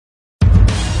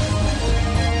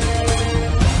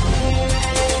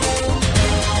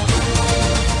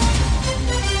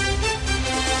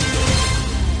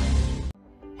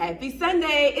Happy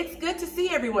Sunday! It's good to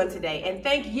see everyone today, and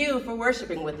thank you for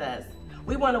worshiping with us.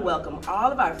 We want to welcome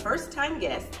all of our first-time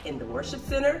guests in the Worship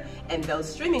Center and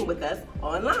those streaming with us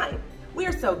online. We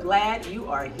are so glad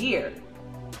you are here.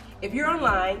 If you're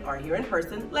online or here in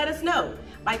person, let us know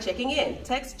by checking in.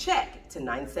 Text CHECK to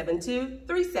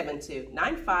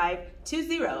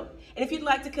 972-372-9520. And if you'd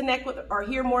like to connect with or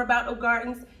hear more about Oak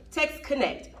Gardens, text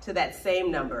CONNECT to that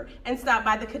same number and stop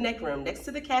by the Connect room next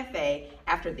to the cafe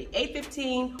after the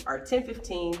 8:15 or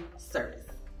 10:15 service.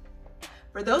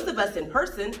 For those of us in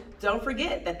person, don't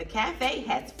forget that the cafe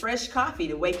has fresh coffee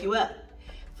to wake you up,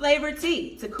 flavored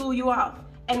tea to cool you off,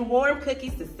 and warm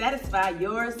cookies to satisfy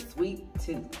your sweet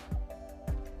tooth.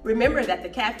 Remember that the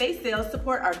cafe sales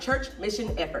support our church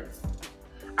mission efforts.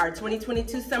 Our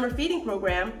 2022 summer feeding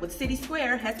program with City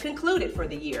Square has concluded for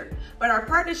the year, but our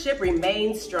partnership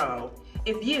remains strong.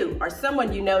 If you or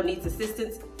someone you know needs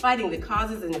assistance fighting the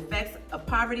causes and effects of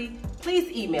poverty, please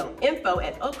email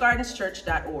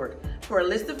info@oakgardenschurch.org for a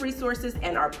list of resources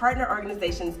and our partner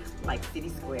organizations like City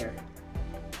Square.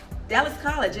 Dallas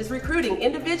College is recruiting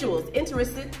individuals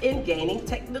interested in gaining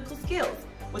technical skills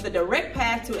with a direct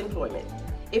path to employment.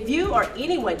 If you or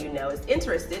anyone you know is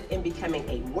interested in becoming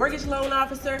a mortgage loan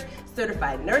officer,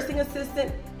 certified nursing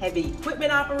assistant, heavy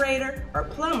equipment operator, or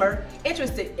plumber,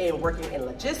 interested in working in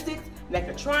logistics,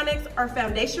 mechatronics, or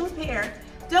foundation repair,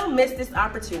 don't miss this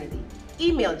opportunity.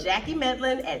 Email Jackie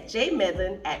Medlin at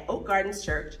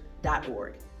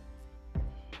jmedlin@oakgardenschurch.org.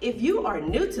 If you are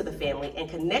new to the family and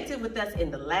connected with us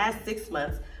in the last 6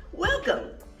 months,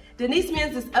 welcome. Denise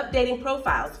Mims is updating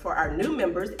profiles for our new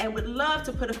members and would love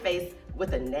to put a face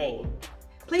with a name.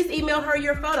 Please email her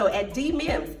your photo at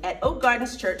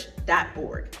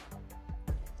dmims@oakgardenschurch.org.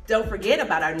 Don't forget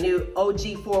about our new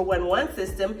OG 411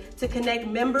 system to connect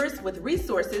members with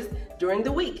resources during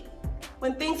the week.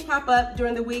 When things pop up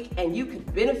during the week and you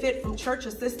could benefit from church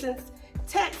assistance,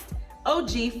 text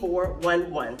OG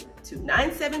 411 to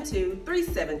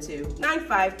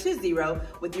 972-372-9520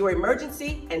 with your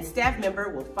emergency, and staff member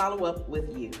will follow up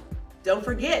with you. Don't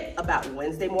forget about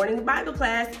Wednesday morning Bible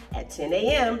class at 10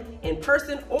 a.m. in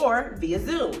person or via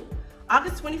Zoom.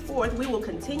 August 24th, we will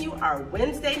continue our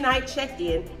Wednesday night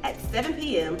check-in at 7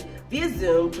 p.m. via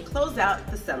Zoom to close out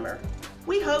the summer.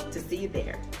 We hope to see you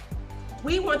there.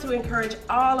 We want to encourage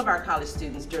all of our college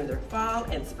students during their fall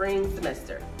and spring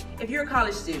semester. If you're a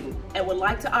college student and would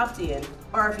like to opt in,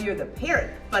 or if you're the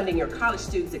parent funding your college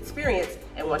student's experience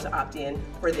and want to opt in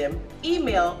for them,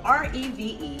 email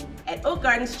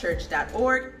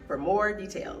reve@oakgardenschurch.org for more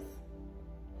details.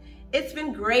 It's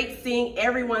been great seeing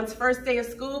everyone's first day of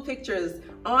school pictures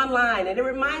online, and it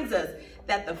reminds us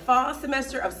that the fall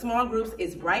semester of small groups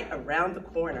is right around the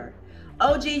corner.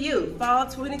 OGU Fall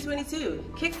 2022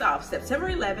 kicks off September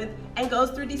 11th and goes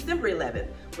through December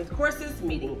 11th, with courses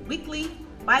meeting weekly,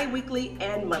 bi-weekly,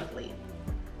 and monthly.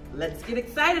 Let's get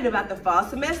excited about the fall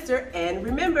semester, and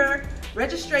remember,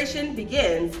 registration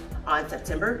begins on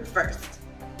September 1st.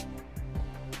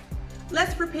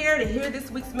 Let's prepare to hear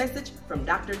this week's message from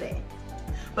Dr. Day.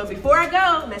 But before I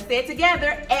go, let's say it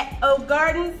together. At Oak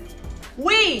Gardens,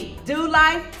 we do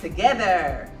life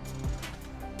together.